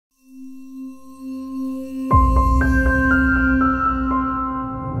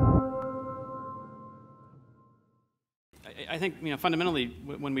think fundamentally,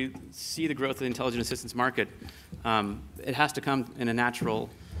 when we see the growth of the intelligent assistance market, it has to come in a natural.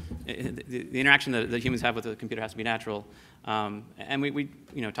 The interaction that humans have with the computer has to be natural. And we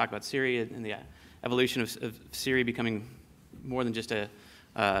talk about Siri and the evolution of Siri becoming more than just a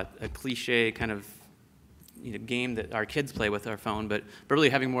cliche kind of game that our kids play with our phone, but really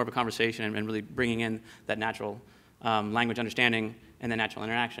having more of a conversation and really bringing in that natural language understanding and the natural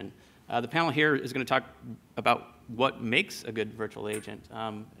interaction. The panel here is going to talk about what makes a good virtual agent,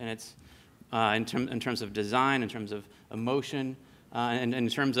 and it's in terms of design, in terms of emotion, and in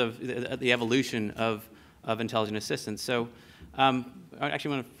terms of the evolution of intelligent assistants. So I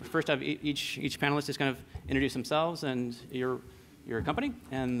actually want to first have each panelist just kind of introduce themselves and your company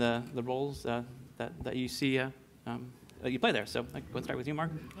and the roles that you see that you play there. So let's start with you,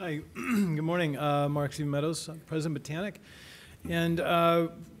 Mark. Hi, good morning. Mark Meadows, President of Botanic. And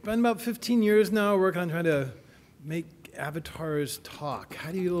been about 15 years now working on trying to make avatars talk.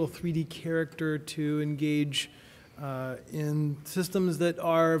 How do you get a little 3D character to engage in systems that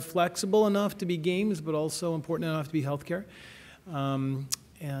are flexible enough to be games, but also important enough to be healthcare?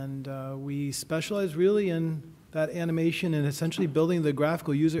 We specialize really in that animation and essentially building the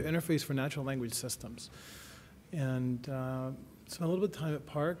graphical user interface for natural language systems. And spent a little bit of time at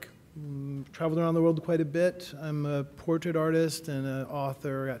Park, traveled around the world quite a bit. I'm a portrait artist and an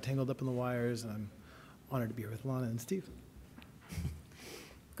author, got tangled up in the wires, and I'm honored to be here with Lana and Steve.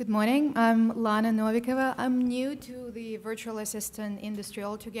 Good morning, I'm Lana Novikova. I'm new to the virtual assistant industry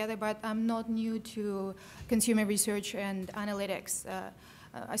altogether, but I'm not new to consumer research and analytics.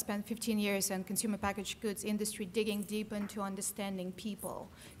 I spent 15 years in consumer packaged goods industry digging deep into understanding people,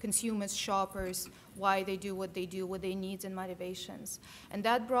 consumers, shoppers, why they do, what their needs and motivations. And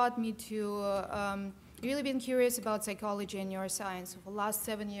that brought me to really been curious about psychology and neuroscience. For the last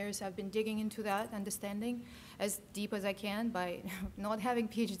 7 years, I've been digging into that understanding as deep as I can by not having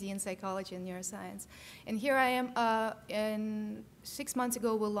PhD in psychology and neuroscience. And here I am, and 6 months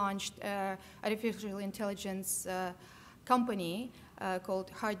ago, we launched artificial intelligence company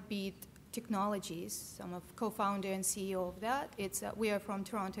called Heartbeat Technologies. I'm a co-founder and CEO of that. We are from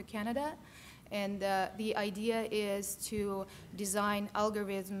Toronto, Canada. And the idea is to design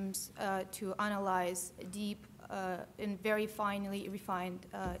algorithms to analyze deep and very finely refined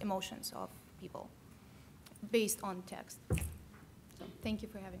emotions of people based on text. So thank you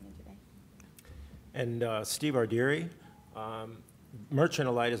for having me today. And Steve Ardiri. Merchant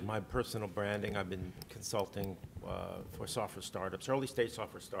Alight is my personal branding. I've been consulting for software startups, early stage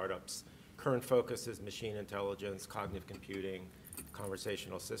software startups. Current focus is machine intelligence, cognitive computing,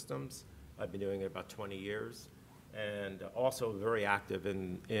 conversational systems. I've been doing it about 20 years, and also very active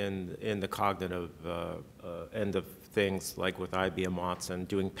in the cognitive end of things, like with IBM Watson,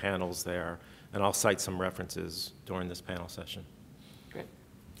 doing panels there, and I'll cite some references during this panel session. Great.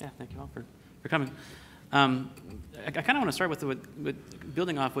 Yeah, thank you all for coming. I kind of want to start with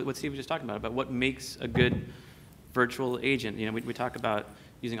building off what Steve was just talking about what makes a good virtual agent. We talk about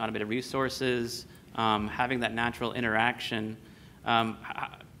using automated resources, having that natural interaction.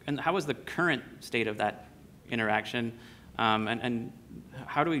 And how is the current state of that interaction? And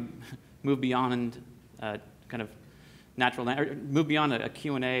how do we move beyond kind of natural, or move beyond a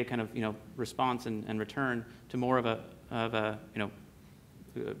Q&A kind of response and return to more of a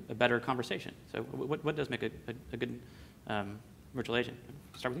better conversation? So what does make a good virtual agent?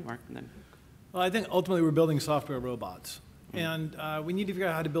 Start with you, Mark, and then. Well, I think ultimately we're building software robots. And we need to figure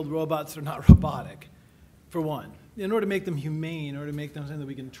out how to build robots that are not robotic, for one. In order to make them humane, in order to make them something that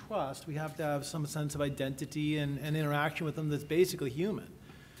we can trust, we have to have some sense of identity and interaction with them that's basically human.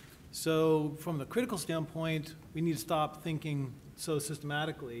 So from the critical standpoint, we need to stop thinking so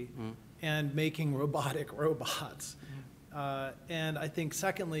systematically and making robotic robots. And I think,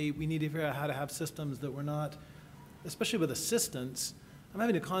 secondly, we need to figure out how to have systems that we're not, especially with assistants, I'm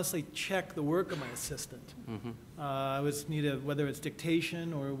having to constantly check the work of my assistant. Whether it's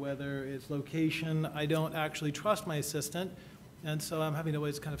dictation or whether it's location, I don't actually trust my assistant, and so I'm having to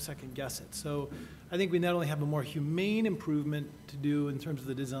always kind of second guess it. So I think we not only have a more humane improvement to do in terms of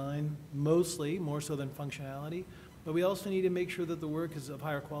the design, mostly, more so than functionality, but we also need to make sure that the work is of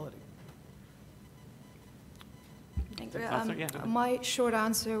higher quality. My short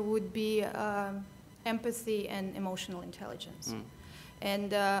answer would be empathy and emotional intelligence.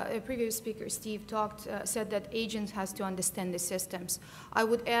 And a previous speaker, Steve, said that agents has to understand the systems. I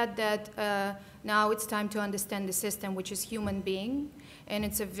would add that now it's time to understand the system, which is human being, and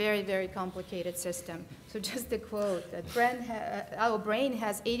it's a very, very complicated system. So just a quote, that our brain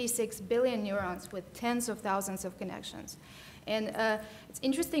has 86 billion neurons with tens of thousands of connections. And it's an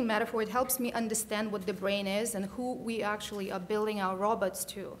interesting metaphor. It helps me understand what the brain is and who we actually are building our robots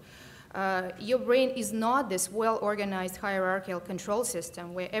to. Your brain is not this well-organized hierarchical control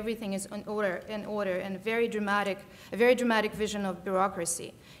system where everything is in order, and a very dramatic vision of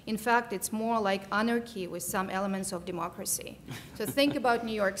bureaucracy. In fact, it's more like anarchy with some elements of democracy. So think about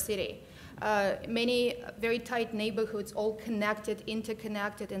New York City. Many very tight neighborhoods, all connected,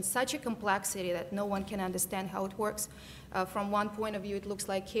 interconnected, and such a complexity that no one can understand how it works. From one point of view, it looks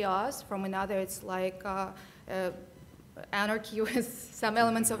like chaos. From another, it's like anarchy with some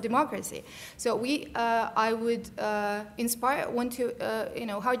elements of democracy. So I would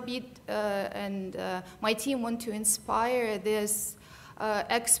Heartbeat and my team want to inspire this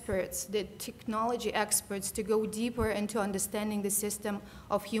experts, the technology experts, to go deeper into understanding the system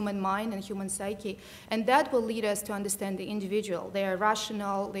of human mind and human psyche. And that will lead us to understand the individual, their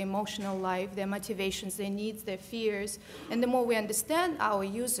rational, their emotional life, their motivations, their needs, their fears. And the more we understand our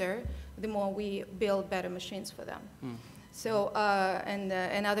user, the more we build better machines for them. So,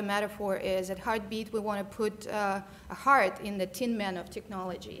 another metaphor is at Heartbeat, we want to put a heart in the Tin Man of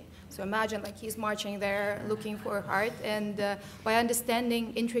technology. So imagine like he's marching there looking for a heart, and by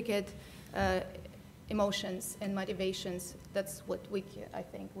understanding intricate emotions and motivations, that's what I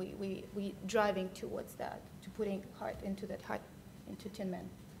think we driving towards that, to putting heart into that heart, into Tin Man.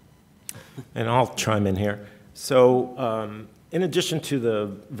 And I'll chime in here. So in addition to the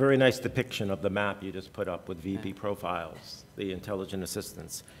very nice depiction of the map you just put up with VB profiles, the intelligent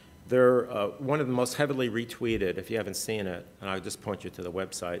assistants, they're one of the most heavily retweeted, if you haven't seen it, and I'll just point you to the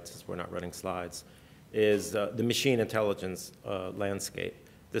website since we're not running slides, is the machine intelligence landscape.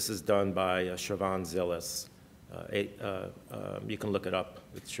 This is done by Siobhan Zillis. You can look it up.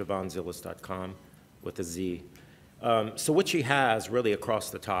 It's siobhanzillis.com with a Z. So what she has really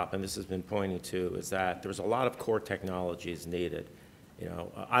across the top, and this has been pointing to, is that there's a lot of core technologies needed. You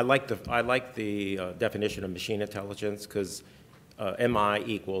know, I like the definition of machine intelligence because MI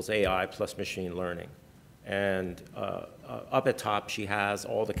equals AI plus machine learning. And up at top, she has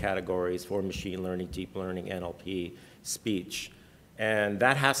all the categories for machine learning, deep learning, NLP, speech. And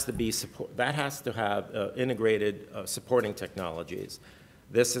that has to have integrated supporting technologies.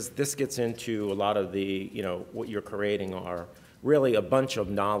 This gets into a lot of the, what you're creating are really a bunch of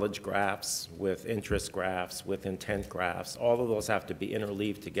knowledge graphs with interest graphs, with intent graphs. All of those have to be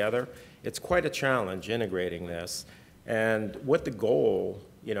interleaved together. It's quite a challenge integrating this. And what the goal,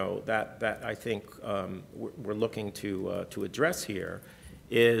 that I think we're looking to address here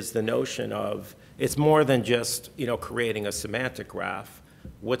is the notion of it's more than just, creating a semantic graph.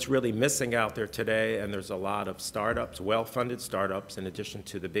 What's really missing out there today, and there's a lot of startups, well-funded startups, in addition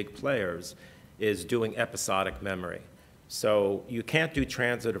to the big players, is doing episodic memory. So you can't do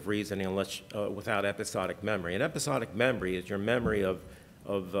transitive reasoning unless without episodic memory. And episodic memory is your memory of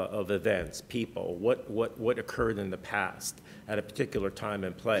events, people, what occurred in the past at a particular time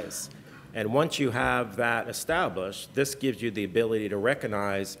and place. And once you have that established, this gives you the ability to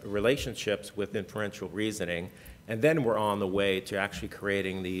recognize relationships with inferential reasoning. And then we're on the way to actually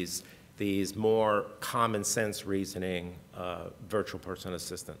creating these more common sense reasoning virtual person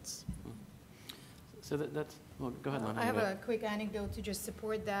assistants. So that's, well, go ahead, Lana. I have a quick anecdote to just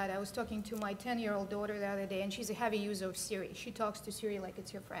support that. I was talking to my 10-year-old daughter the other day, and she's a heavy user of Siri. She talks to Siri like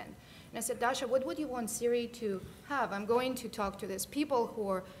it's your friend. And I said, Dasha, what would you want Siri to have? I'm going to talk to these people who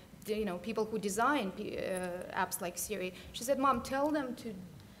are, people who design apps like Siri. She said, Mom, tell them to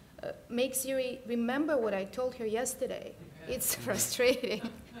make Siri remember what I told her yesterday. It's frustrating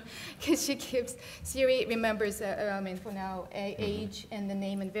because Siri remembers, for now, age and the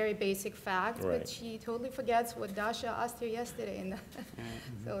name and very basic facts, right. But she totally forgets what Dasha asked her yesterday. And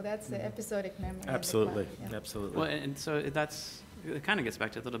so that's the episodic memory. Absolutely, yeah. Absolutely. Well, and so it kind of gets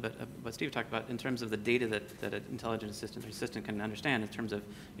back to a little bit of what Steve talked about in terms of the data that an intelligent assistant or assistant can understand in terms of,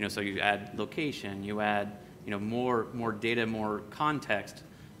 so you add location, you add, more data, more context,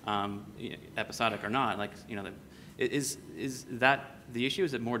 episodic or not, is that the issue?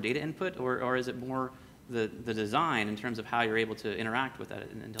 Is it more data input, or is it more the design in terms of how you're able to interact with that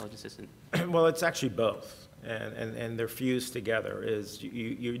intelligent assistant? Well, it's actually both, and they're fused together. Is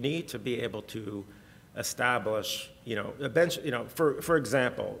you need to be able to establish, for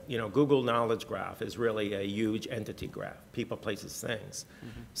example, Google Knowledge Graph is really a huge entity graph, people, places, things.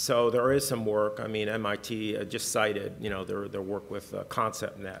 Mm-hmm. So there is some work. I mean, MIT just cited, their work with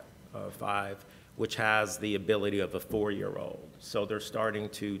ConceptNet 5, which has the ability of a 4-year-old. So they're starting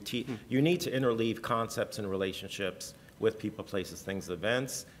to teach. You need to interleave concepts and relationships with people, places, things,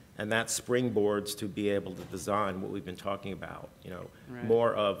 events, and that springboards to be able to design what we've been talking about, right.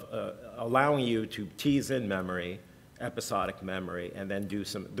 More of allowing you to tease in memory episodic memory, and then do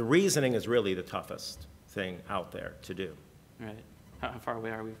some, the reasoning is really the toughest thing out there to do. Right. How far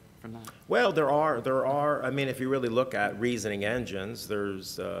away are we from that? Well, there are, I mean, if you really look at reasoning engines,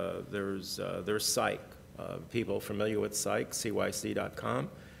 there's Cyc. People familiar with Cyc, cyc.com.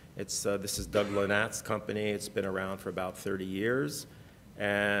 This is Doug Lanat's company. It's been around for about 30 years.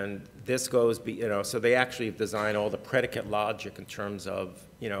 And this goes, so they actually have designed all the predicate logic in terms of,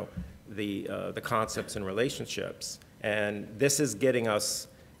 the concepts and relationships. And this is getting us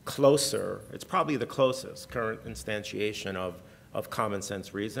closer. It's probably the closest current instantiation of common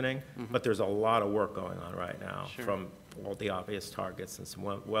sense reasoning, but there's a lot of work going on right now from all the obvious targets and some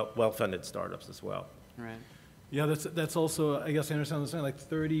well-funded startups as well. Right. Yeah, that's also, I guess I understand what you're saying, like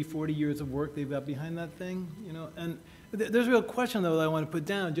 30, 40 years of work they've got behind that thing, and there's a real question, though, that I want to put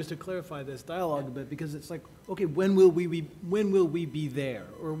down just to clarify this dialogue a bit, because it's like, okay, when will we be there?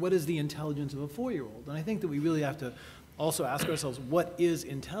 Or what is the intelligence of a 4-year-old? And I think that we really have to also ask ourselves, what is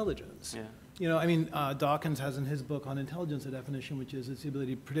intelligence? Yeah. Dawkins has in his book on intelligence a definition, which is its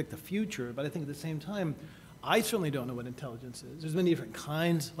ability to predict the future, but I think at the same time, I certainly don't know what intelligence is. There's many different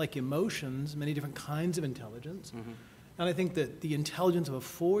kinds, like emotions, many different kinds of intelligence. And I think that the intelligence of a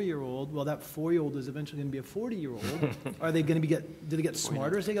 4-year-old, well, that 4-year-old is eventually going to be a 40-year-old. Are they going to do they get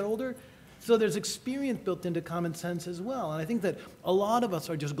smarter as they get older? So there's experience built into common sense as well. And I think that a lot of us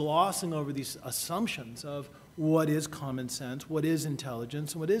are just glossing over these assumptions of what is common sense, what is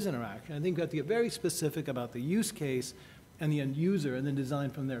intelligence, and what is interaction. I think we have to get very specific about the use case and the end user, and then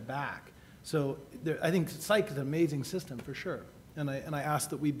design from there back. So I think Cyc is an amazing system for sure. And I ask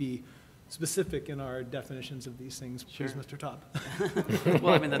that we be specific in our definitions of these things, please, Mr. Top.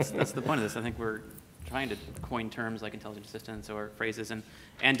 Well, I mean, that's the point of this. I think we're trying to coin terms like intelligent assistance or phrases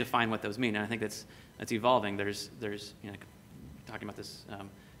and define what those mean. And I think that's evolving. There's talking about this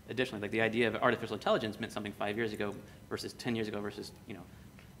additionally, like the idea of artificial intelligence meant something 5 years ago versus 10 years ago versus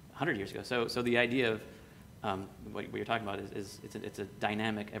 100 years ago. So the idea of what you're talking about is it's a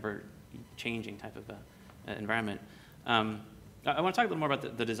dynamic, ever-changing type of environment. I want to talk a little more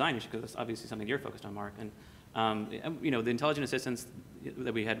about the design issue, because that's obviously something you're focused on, Mark. And the intelligent assistants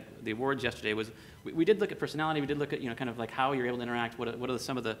that we had the awards yesterday was we did look at personality. We did look at kind of like how you're able to interact. What are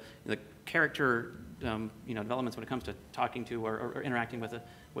some of the character developments when it comes to talking to or interacting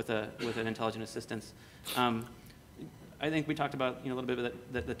with an intelligent assistant. I think we talked about a little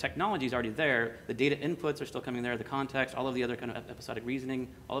bit that the technology is already there. The data inputs are still coming there. The context, all of the other kind of episodic reasoning,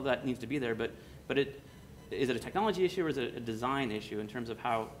 all of that needs to be there. But is it a technology issue or is it a design issue in terms of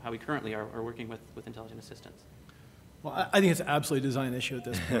how we currently are working with intelligent assistants? Well, I think it's absolutely a design issue at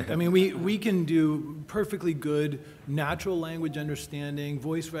this point. I mean, we can do perfectly good natural language understanding,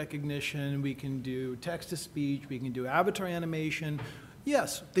 voice recognition, we can do text-to-speech, we can do avatar animation.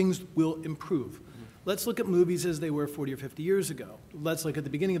 Yes, things will improve. Let's look at movies as they were 40 or 50 years ago. Let's look at the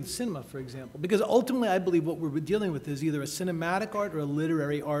beginning of the cinema, for example. Because ultimately, I believe what we're dealing with is either a cinematic art or a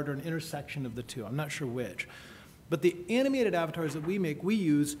literary art or an intersection of the two. I'm not sure which. But the animated avatars that we make, we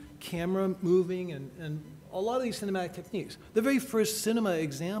use camera moving and a lot of these cinematic techniques. The very first cinema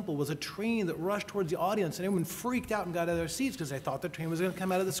example was a train that rushed towards the audience, and everyone freaked out and got out of their seats because they thought the train was going to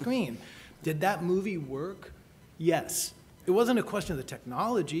come out of the screen. Did that movie work? Yes. It wasn't a question of the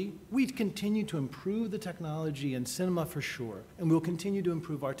technology. We continue to improve the technology in cinema for sure, and we'll continue to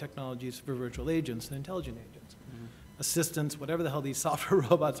improve our technologies for virtual agents and intelligent agents, assistants, whatever the hell these software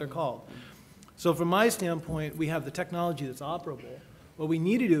robots are called. So from my standpoint, we have the technology that's operable. What we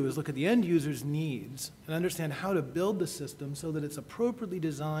need to do is look at the end user's needs and understand how to build the system so that it's appropriately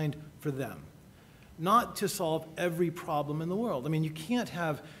designed for them, not to solve every problem in the world. I mean, you can't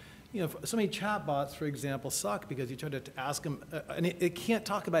have so many chatbots, for example, suck because you try to ask them, and it can't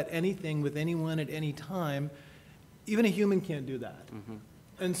talk about anything with anyone at any time. Even a human can't do that.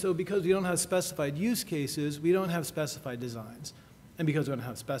 And so because we don't have specified use cases, we don't have specified designs. And because we don't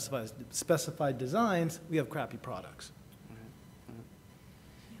have specified designs, we have crappy products.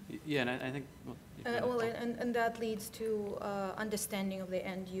 Yeah, and I think... And that leads to understanding of the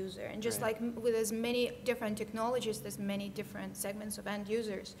end user. And just like with as many different technologies, there's many different segments of end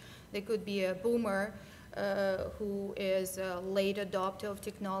users. There could be a boomer who is a late adopter of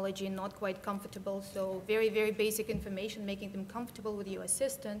technology, not quite comfortable, so very, very basic information, making them comfortable with your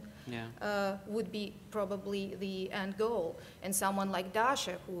assistant would be probably the end goal. And someone like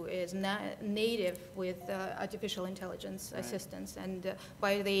Dasha, who is native with artificial intelligence assistants, and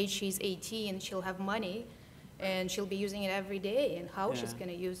by the age she's 18, she'll have money, and she'll be using it every day, and how she's going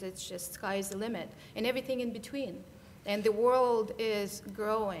to use it, it's just sky's the limit, and everything in between. And the world is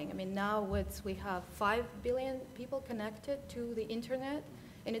growing. I mean, now we have 5 billion people connected to the internet,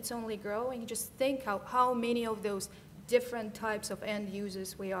 and it's only growing. Just think how many of those different types of end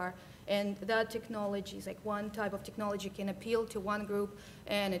users we are. And that technology is like one type of technology can appeal to one group,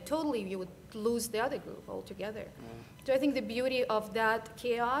 and you would lose the other group altogether. So I think the beauty of that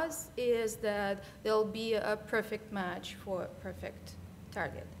chaos is that there'll be a perfect match for a perfect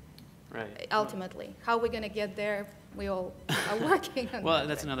target. Right. Ultimately, how we're going to get there, we all are working on. Well,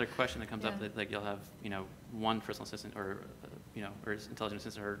 that's another question that comes up. That like you'll have one personal assistant or or intelligent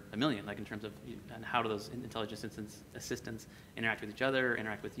assistant or a million. Like in terms of and how do those intelligent assistants interact with each other,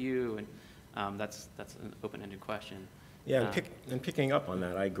 interact with you, and that's an open-ended question. Yeah, and picking up on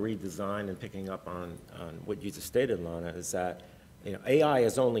that, I agree. Design and picking up on what you just stated, Lana, is that AI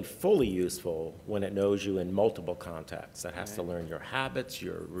is only fully useful when it knows you in multiple contexts. It has to learn your habits,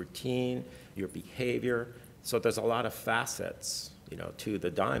 your routine, your behavior. So there's a lot of facets, to the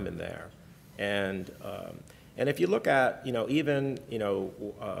diamond there. And if you look at, even,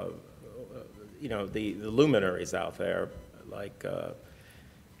 the luminaries out there, like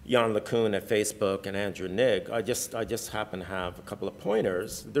Jan LeCun at Facebook and Andrew Nigg, I just happen to have a couple of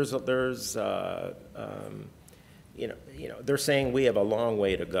pointers. They're saying we have a long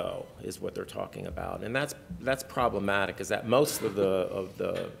way to go, is what they're talking about, and that's problematic. Is that most of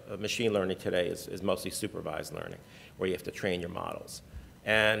the machine learning today is mostly supervised learning, where you have to train your models,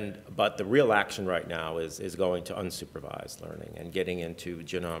 but the real action right now is going to unsupervised learning and getting into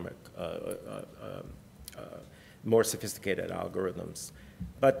genomic, more sophisticated algorithms.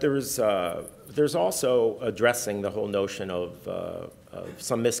 But there's also addressing the whole notion of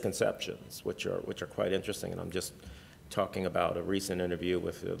some misconceptions, which are quite interesting. And I'm just talking about a recent interview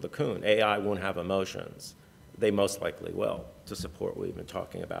with LeCun. AI won't have emotions. They most likely will, to support what we've been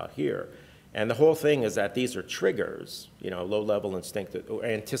talking about here. And the whole thing is that these are triggers, low-level instinctive, or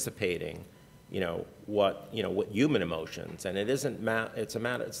anticipating, what human emotions. And it's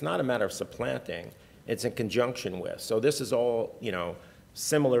not a matter of supplanting. It's in conjunction with. So this is all,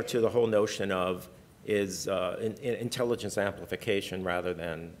 similar to the whole notion of intelligence amplification rather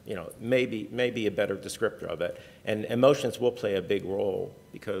than, maybe a better descriptor of it. And emotions will play a big role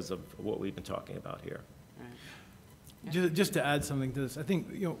because of what we've been talking about here. Just to add something to this, I think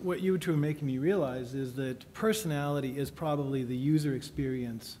what you two are making me realize is that personality is probably the user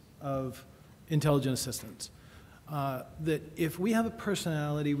experience of intelligent assistants. That if we have a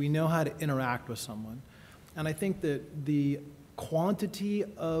personality, we know how to interact with someone. And I think that the quantity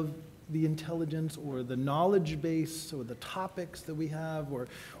of the intelligence or the knowledge base or the topics that we have, or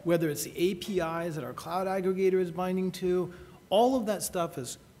whether it's the APIs that our cloud aggregator is binding to, all of that stuff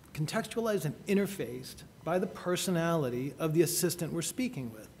is contextualized and interfaced by the personality of the assistant we're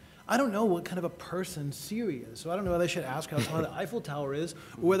speaking with. I don't know what kind of a person Siri is, so I don't know whether I should ask how tall the Eiffel Tower is,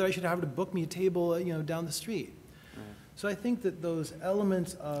 or whether I should have her to book me a table, down the street. So I think that those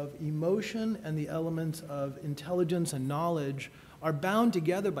elements of emotion and the elements of intelligence and knowledge are bound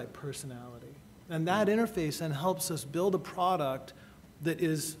together by personality. And that interface then helps us build a product that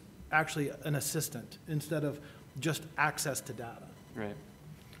is actually an assistant instead of just access to data. Right.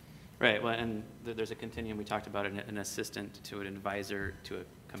 Right. Well, and there's a continuum. We talked about an assistant to an advisor to a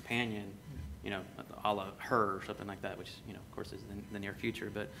companion, a la her or something like that, which, of course, is in the near future.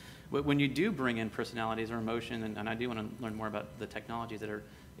 But when you do bring in personalities or emotion, and I do want to learn more about the technologies that are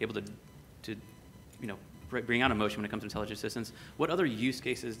able to bring out emotion when it comes to intelligent assistants, what other use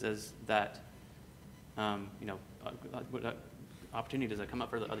cases does that, what opportunity does that come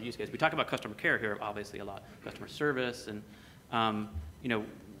up for the other use cases? We talk about customer care here, obviously, a lot, customer service, and, and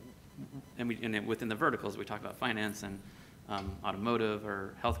within the verticals, we talk about finance and automotive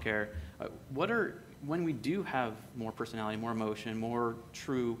or healthcare. When we do have more personality, more emotion, more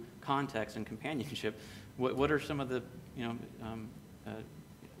true context and companionship, what are some of the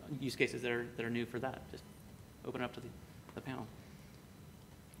use cases that are new for that? Just open it up to the panel.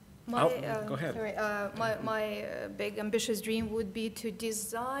 Go ahead. Sorry, my big ambitious dream would be to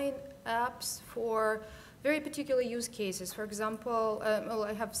design apps for very particular use cases. For example, well,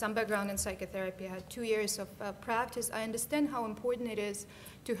 I have some background in psychotherapy. I had 2 years of practice. I understand how important it is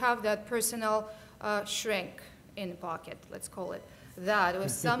to have that personal shrink in the pocket, let's call it that. It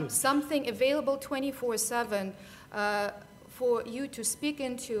was something available 24/7 for you to speak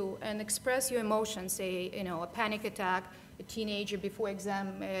into and express your emotions, say, a panic attack, a teenager before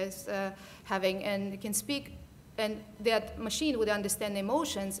exam is having, and you can speak, and that machine would understand the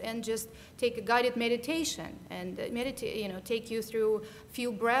emotions and just take a guided meditation and take you through a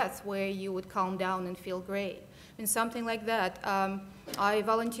few breaths where you would calm down and feel great. in something like that. I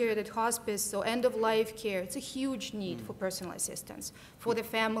volunteered at hospice, so end-of-life care, it's a huge need for personal assistance, for the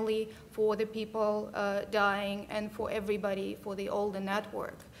family, for the people dying, and for everybody, for the older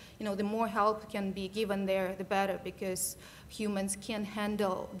network. You know, the more help can be given there, the better, because humans can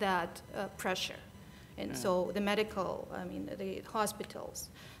handle that pressure. And so the medical, I mean, the hospitals.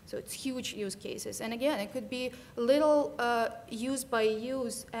 So it's huge use cases. And again, it could be little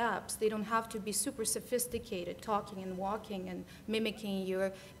use-by-use apps. They don't have to be super sophisticated, talking and walking and mimicking you.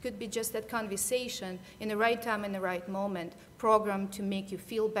 It could be just that conversation in the right time, in the right moment, programmed to make you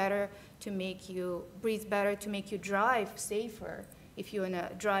feel better, to make you breathe better, to make you drive safer. If you're in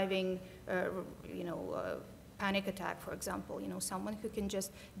a driving, panic attack, for example, someone who can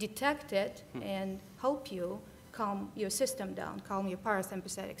just detect it and help you calm your system down, calm your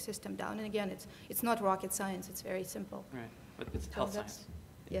parasympathetic system down. And again, it's not rocket science, it's very simple. Right, but it's health science.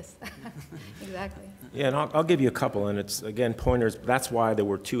 Yes, exactly. Yeah, and I'll give you a couple, and it's, again, pointers. That's why there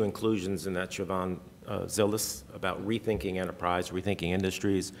were 2 inclusions in that Siobhan Zillis about rethinking enterprise, rethinking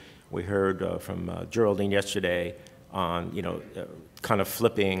industries. We heard from Geraldine yesterday on, kind of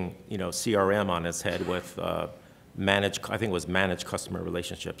flipping, CRM on its head with I think it was managed customer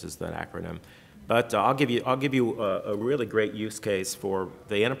relationships is that acronym. But I'll give you a really great use case for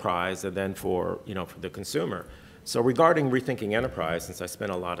the enterprise and then for the consumer. So regarding rethinking enterprise, since I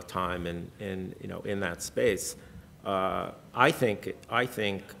spent a lot of time in that space, I think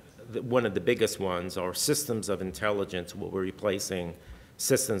that one of the biggest ones are systems of intelligence will be replacing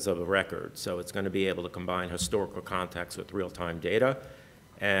systems of record. So it's going to be able to combine historical context with real-time data,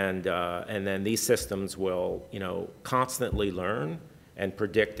 and then these systems will constantly learn and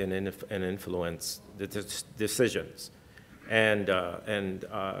predict and influence the decisions. And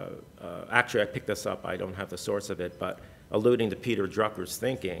actually, I picked this up. I don't have the source of it, but alluding to Peter Drucker's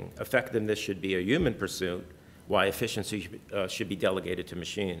thinking, effectiveness should be a human pursuit, while efficiency should be delegated to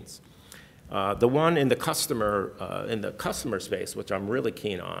machines. The one in the customer space, which I'm really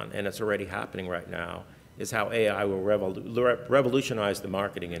keen on, and it's already happening right now, is how AI will revolutionize the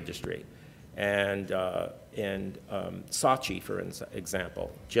marketing industry. And Saatchi, for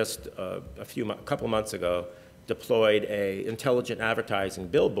example, just a couple months ago, deployed an intelligent advertising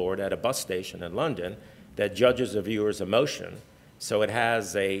billboard at a bus station in London that judges a viewer's emotion. So it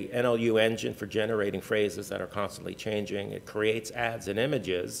has a NLU engine for generating phrases that are constantly changing. It creates ads and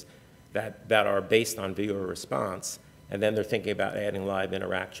images that are based on viewer response, and then they're thinking about adding live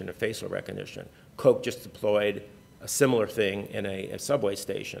interaction and facial recognition. Coke just deployed a similar thing in a subway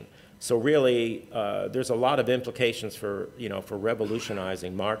station. So really, there's a lot of implications for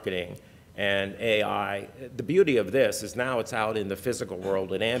revolutionizing marketing and AI. The beauty of this is now it's out in the physical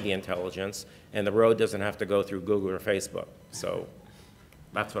world in ambient intelligence, and the road doesn't have to go through Google or Facebook. So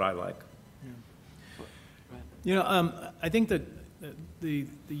that's what I like. I think that the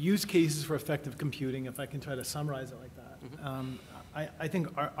use cases for effective computing, if I can try to summarize it like that, I think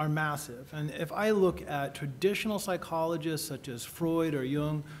are massive. And if I look at traditional psychologists such as Freud or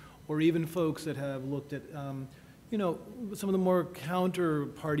Jung, or even folks that have looked at, some of the more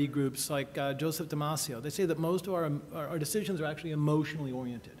counter-party groups like Joseph Damasio, they say that most of our decisions are actually emotionally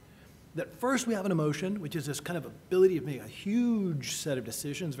oriented. That first we have an emotion, which is this kind of ability to make a huge set of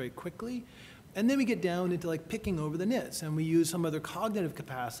decisions very quickly, and then we get down into like picking over the nits, and we use some other cognitive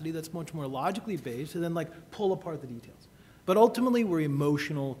capacity that's much more logically based, and then like pull apart the details. But ultimately, we're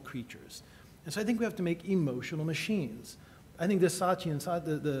emotional creatures. And so I think we have to make emotional machines. I think this Saatchi and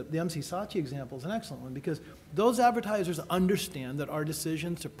the MC Saatchi example is an excellent one, because those advertisers understand that our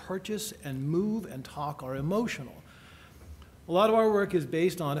decisions to purchase and move and talk are emotional. A lot of our work is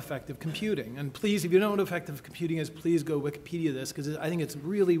based on effective computing. And please, if you don't know what effective computing is, please go Wikipedia this, because I think it's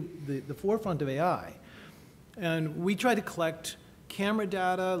really the forefront of AI. And we try to collect camera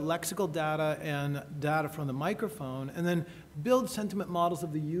data, lexical data, and data from the microphone, and then build sentiment models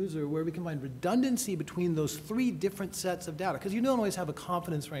of the user where we can find redundancy between those 3 different sets of data. Because you don't always have a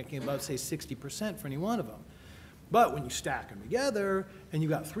confidence ranking of about, say, 60% for any one of them. But when you stack them together, and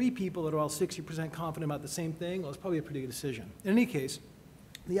you've got 3 people that are all 60% confident about the same thing, well, it's probably a pretty good decision. In any case,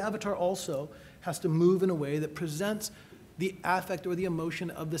 the avatar also has to move in a way that presents the affect or the emotion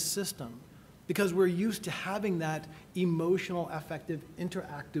of the system, because we're used to having that emotional, affective,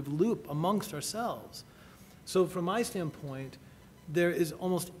 interactive loop amongst ourselves. So from my standpoint, there is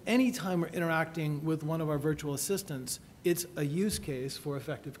almost any time we're interacting with one of our virtual assistants, it's a use case for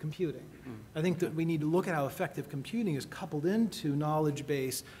effective computing. I think that we need to look at how effective computing is coupled into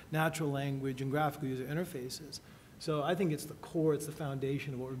knowledge-based, natural language, and graphical user interfaces. So I think it's the core, it's the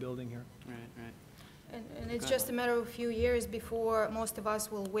foundation of what we're building here. Right, right. And it's just a matter of a few years before most of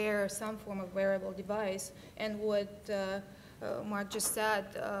us will wear some form of wearable device. And what Mark just said,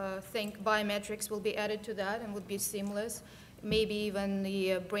 think biometrics will be added to that and would be seamless. Maybe even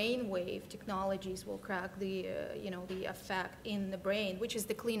the brainwave technologies will crack the, the effect in the brain, which is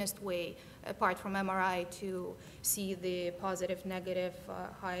the cleanest way, apart from MRI, to see the positive, negative,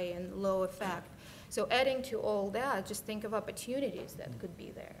 high and low effect. So adding to all that, just think of opportunities that could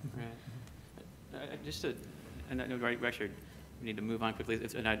be there. Right. Just to, and I know we need to move on quickly,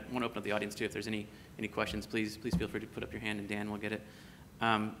 and I want to open up the audience too. If there's any questions, please feel free to put up your hand, and Dan will get it.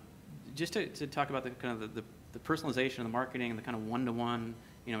 Just to talk about the kind of the personalization of the marketing and the kind of one-to-one,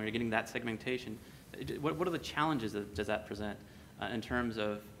 you're getting that segmentation. What are the challenges that does that present in terms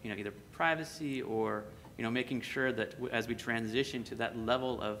of either privacy or making sure that as we transition to that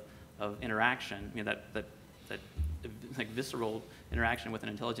level of interaction, that like visceral interaction with an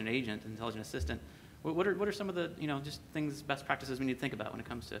intelligent agent, intelligent assistant. What are some of the just things, best practices we need to think about when it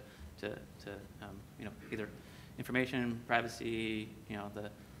comes to either information, privacy, the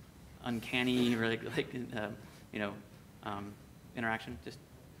uncanny or interaction? Just.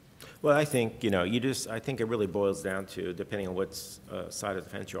 Well, I think I think it really boils down to, depending on what side of the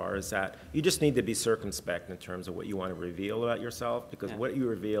fence you are, is that you just need to be circumspect in terms of what you want to reveal about yourself, because what you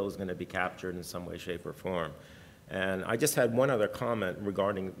reveal is going to be captured in some way, shape, or form. And I just had one other comment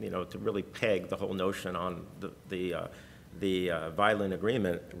regarding, to really peg the whole notion on the violent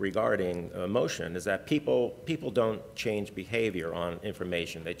agreement regarding emotion, is that people don't change behavior on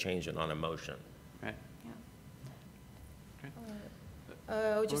information, they change it on emotion. Right.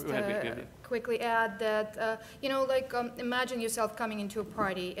 I'll just quickly add that, imagine yourself coming into a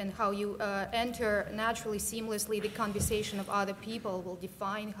party, and how you enter naturally, seamlessly, the conversation of other people will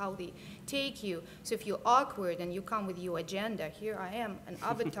define how they take you. So if you're awkward and you come with your agenda, here I am, an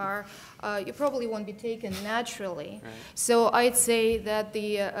avatar, you probably won't be taken naturally. Right. So I'd say that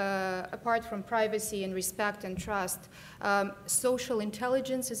apart from privacy and respect and trust, social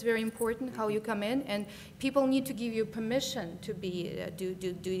intelligence is very important, how you come in, and people need to give you permission to be, do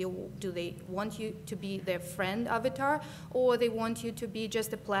they want you to be their friend avatar, or they want you to be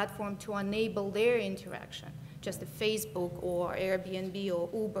just a platform to enable their interaction, just a Facebook or Airbnb or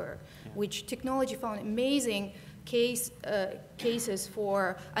Uber, which technology found amazing cases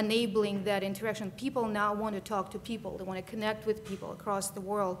for enabling that interaction. People now want to talk to people. They want to connect with people across the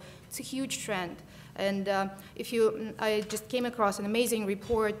world. It's a huge trend. And I just came across an amazing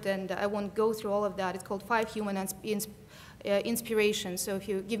report, and I won't go through all of that. It's called 5 Human Inspirations. So if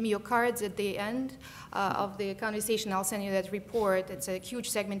you give me your cards at the end of the conversation, I'll send you that report. It's a huge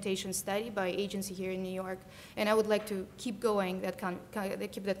segmentation study by agency here in New York, and I would like to keep going,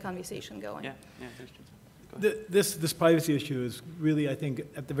 keep that conversation going. Yeah. This privacy issue is really, I think,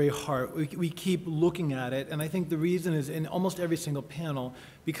 at the very heart. We keep looking at it, and I think the reason is in almost every single panel,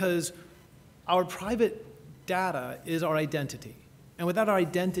 because our private data is our identity. And without our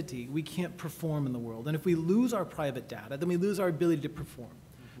identity, we can't perform in the world. And if we lose our private data, then we lose our ability to perform.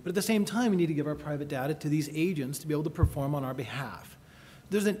 But at the same time, we need to give our private data to these agents to be able to perform on our behalf.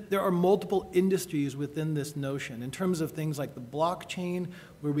 There are multiple industries within this notion in terms of things like the blockchain,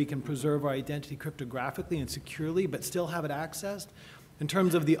 where we can preserve our identity cryptographically and securely, but still have it accessed. In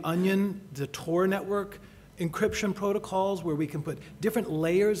terms of the Onion, the Tor network, encryption protocols, where we can put different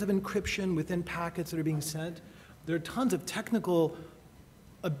layers of encryption within packets that are being sent. There are tons of technical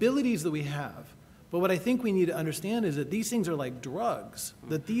abilities that we have. But what I think we need to understand is that these things are like drugs,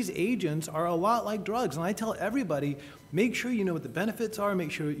 that these agents are a lot like drugs. And I tell everybody, make sure you know what the benefits are,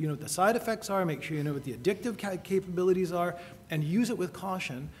 make sure you know what the side effects are, make sure you know what the addictive capabilities are, and use it with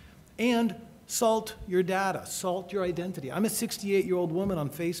caution. And salt your data, salt your identity. I'm a 68-year-old woman on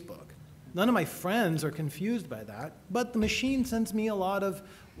Facebook. None of my friends are confused by that, but the machine sends me a lot of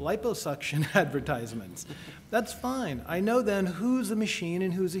liposuction advertisements. That's fine. I know then who's a machine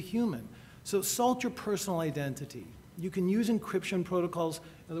and who's a human. So salt your personal identity. You can use encryption protocols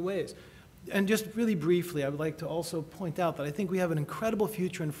in other ways. And just really briefly, I would like to also point out that I think we have an incredible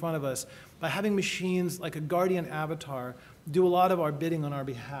future in front of us by having machines like a guardian avatar do a lot of our bidding on our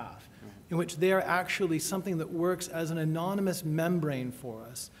behalf, in which they are actually something that works as an anonymous membrane for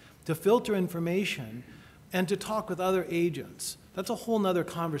us to filter information and to talk with other agents. That's a whole nother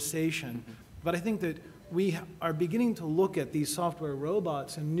conversation. But I think that we are beginning to look at these software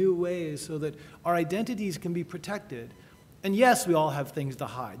robots in new ways so that our identities can be protected. And yes, we all have things to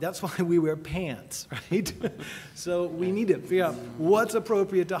hide. That's why we wear pants, right? So we need to figure out what's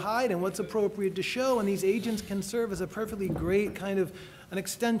appropriate to hide and what's appropriate to show, and these agents can serve as a perfectly great kind of an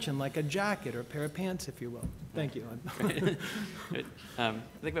extension, like a jacket or a pair of pants, if you will. Thank you. I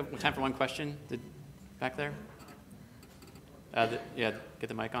think we have time for one question. back there. Yeah, get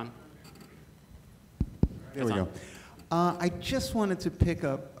the mic on. There we go. I just wanted to pick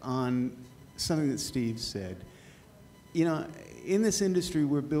up on something that Steve said. You know, in this industry,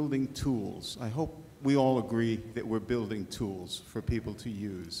 we're building tools. I hope we all agree that we're building tools for people to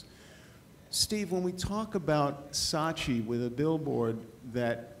use. Steve, when we talk about Saatchi with a billboard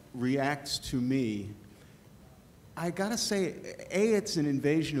that reacts to me, I gotta say, A, it's an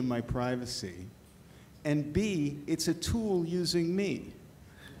invasion of my privacy, and B, it's a tool using me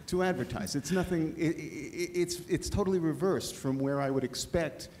to advertise. It's nothing, it's totally reversed from where I would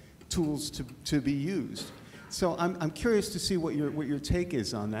expect tools to be used. So I'm curious to see what your take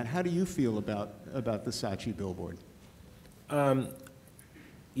is on that. How do you feel about the Saatchi billboard?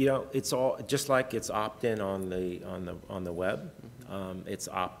 You know, it's all just like it's opt-in on the web. It's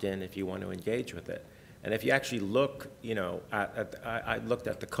opt-in if you want to engage with it. And if you actually look, you know, I looked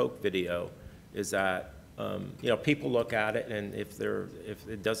at the Coke video, is that you know, people look at it, and if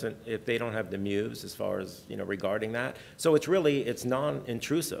they don't have the muse as far as, you know, regarding that, so it's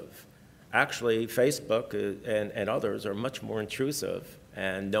non-intrusive. Actually, Facebook and others are much more intrusive,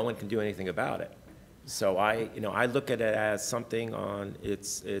 and no one can do anything about it. So I look at it as something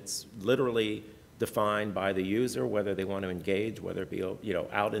it's literally defined by the user, whether they want to engage, whether it be, you know,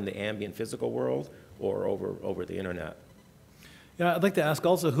 out in the ambient physical world or over the internet. Yeah, I'd like to ask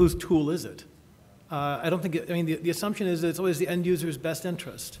also, whose tool is it? I don't think, the assumption is that it's always the end user's best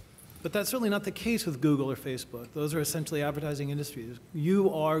interest. But that's certainly not the case with Google or Facebook. Those are essentially advertising industries.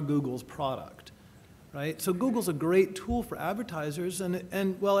 You are Google's product, right? So Google's a great tool for advertisers,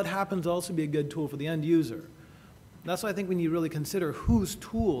 and well, it happens to also be a good tool for the end user. That's why I think when you really consider whose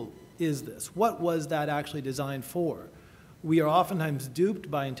tool is this? What was that actually designed for? We are oftentimes duped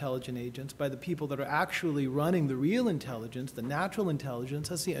by intelligent agents, by the people that are actually running the real intelligence, the natural intelligence,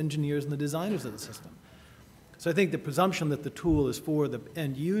 that's the engineers and the designers of the system. So I think the presumption that the tool is for the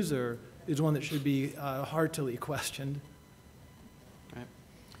end user is one that should be heartily questioned. All right.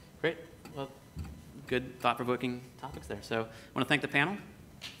 Great. Well, good thought-provoking topics there. So I want to thank the panel.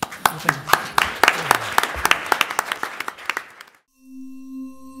 Thank you.